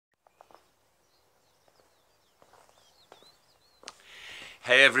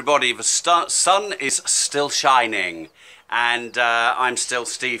Hey everybody, the sun is still shining and I'm still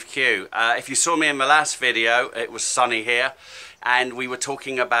Steve Q. If you saw me in the last video, it was sunny here and we were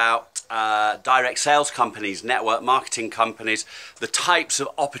talking about direct sales companies, network marketing companies, the types of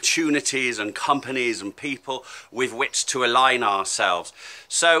opportunities and companies and people with which to align ourselves.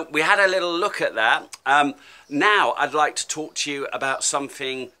 So we had a little look at that. Now I'd like to talk to you about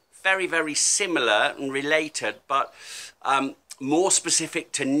something very, very similar and related, but more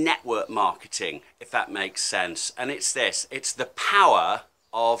specific to network marketing, if that makes sense. And it's this, it's the power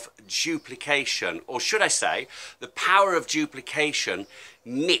of duplication, or should I say, the power of duplication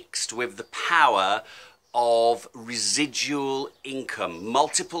mixed with the power of residual income,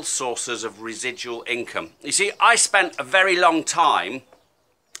 multiple sources of residual income. You see, I spent a very long time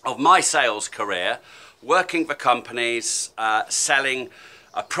of my sales career working for companies, selling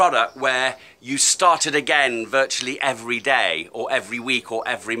a product where you started again virtually every day or every week or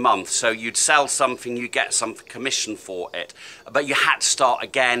every month. So you'd sell something, you get some commission for it, but you had to start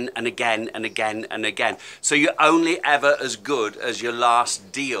again and again and again and again. So you're only ever as good as your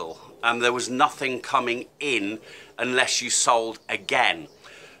last deal, and there was nothing coming in unless you sold again.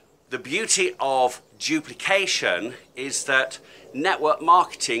 The beauty of duplication is that network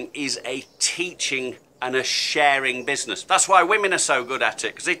marketing is a teaching and a sharing business. That's why women are so good at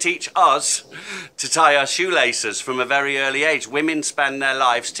it, because they teach us to tie our shoelaces from a very early age. Women spend their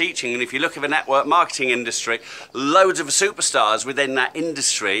lives teaching, and if you look at the network marketing industry, loads of the superstars within that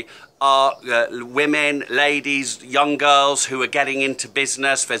industry are women, ladies, young girls who are getting into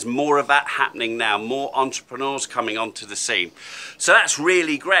business. There's more of that happening now, more entrepreneurs coming onto the scene. So that's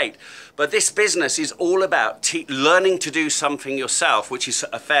really great. But this business is all about learning to do something yourself, which is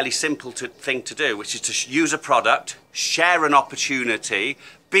a fairly simple thing to do, which is to use a product, share an opportunity,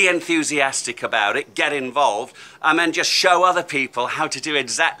 be enthusiastic about it, get involved, and then just show other people how to do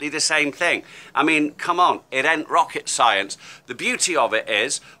exactly the same thing. I mean, come on, it ain't rocket science. The beauty of it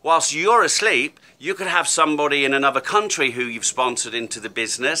is, whilst you're asleep, you could have somebody in another country who you've sponsored into the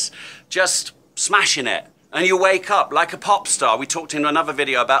business just smashing it. And you wake up like a pop star. We talked in another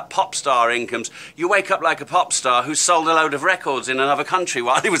video about pop star incomes. You wake up like a pop star who sold a load of records in another country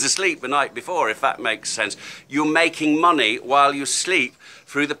while he was asleep the night before, if that makes sense. You're making money while you sleep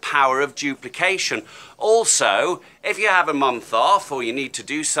through the power of duplication. Also, if you have a month off or you need to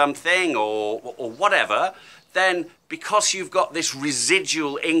do something or whatever, then because you've got this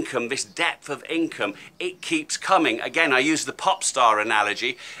residual income, this depth of income, it keeps coming. Again, I use the pop star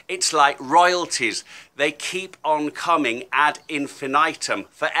analogy. It's like royalties. They keep on coming ad infinitum,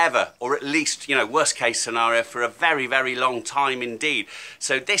 forever, or at least, you know, worst case scenario, for a very, very long time indeed.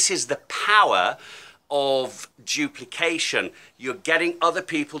 So this is the power of duplication. You're getting other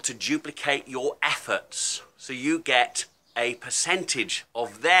people to duplicate your efforts. So you get a percentage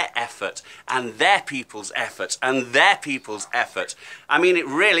of their effort and their people's efforts and their people's effort. I mean, it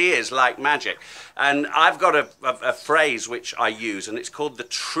really is like magic. And I've got a phrase which I use, and it's called the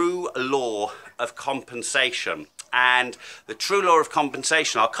true law of compensation. And the true law of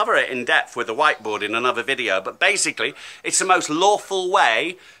compensation, I'll cover it in depth with a whiteboard in another video, but basically it's the most lawful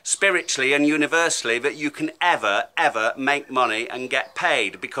way spiritually and universally that you can ever make money and get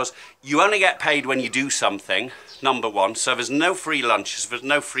paid, because you only get paid when you do something, number one. So there's no free lunches, there's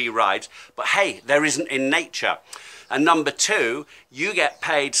no free rides, but hey, there isn't in nature. And number two, you get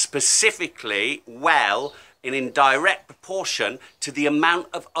paid specifically well and in direct proportion to the amount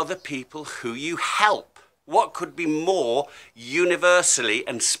of other people who you help. What could be more universally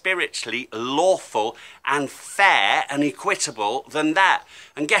and spiritually lawful and fair and equitable than that?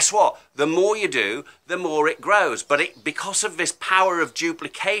 And guess what? The more you do, the more it grows. But because of this power of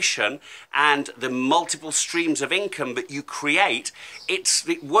duplication and the multiple streams of income that you create, it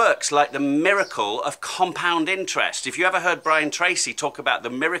works like the miracle of compound interest. If you ever heard Brian Tracy talk about the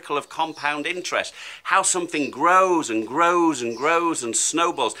miracle of compound interest, how something grows and grows and grows and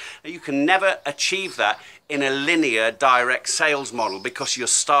snowballs, you can never achieve that in a linear direct sales model, because you're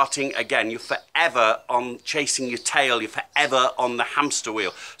starting again. You're forever on chasing your tail. You're forever on the hamster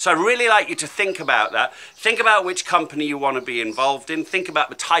wheel. So I'd really like you to think about that. Think about which company you want to be involved in. Think about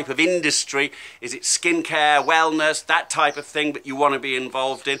the type of industry. Is it skincare, wellness, that type of thing that you want to be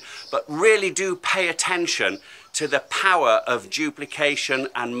involved in? But really do pay attention to the power of duplication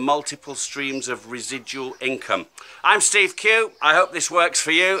and multiple streams of residual income. I'm Steve Q. I hope this works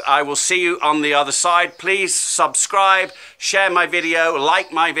for you. I will see you on the other side. Please subscribe, share my video,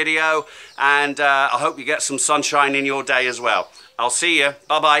 like my video, and I hope you get some sunshine in your day as well. I'll see you.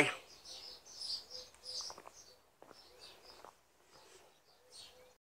 Bye-bye.